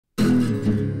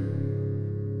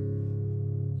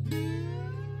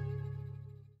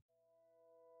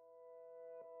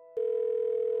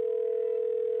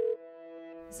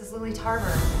is Lilly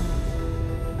Tarver.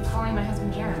 I'm calling my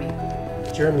husband Jeremy.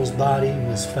 Jeremy's body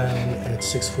was found at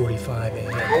 6:45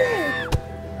 a.m.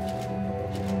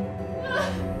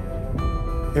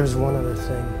 There's one other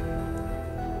thing.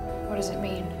 What does it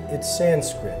mean? It's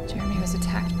Sanskrit. Jeremy was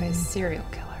attacked by a serial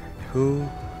killer. Who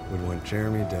would want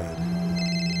Jeremy dead?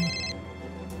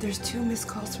 There's 2 missed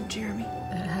calls from Jeremy.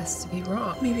 That has to be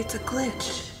wrong. Maybe it's a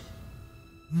glitch.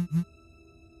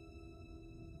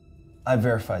 I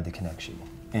verified the connection,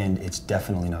 and it's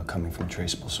definitely not coming from a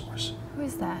traceable source. Who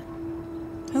is that?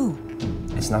 Who?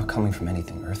 It's not coming from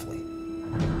anything earthly.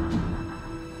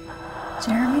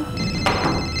 Jeremy?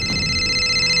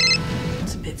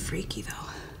 It's a bit freaky, though.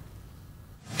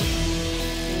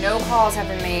 No calls have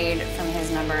been made from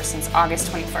his number since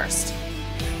August 21st.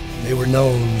 They were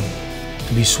known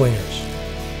to be swingers.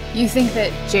 You think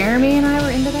that Jeremy and I were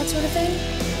into that sort of thing?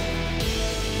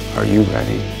 Are you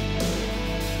ready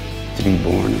to be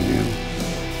born anew?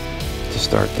 To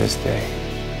start this day?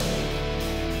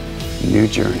 New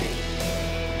journey.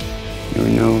 You are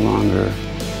no longer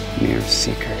mere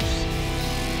seekers.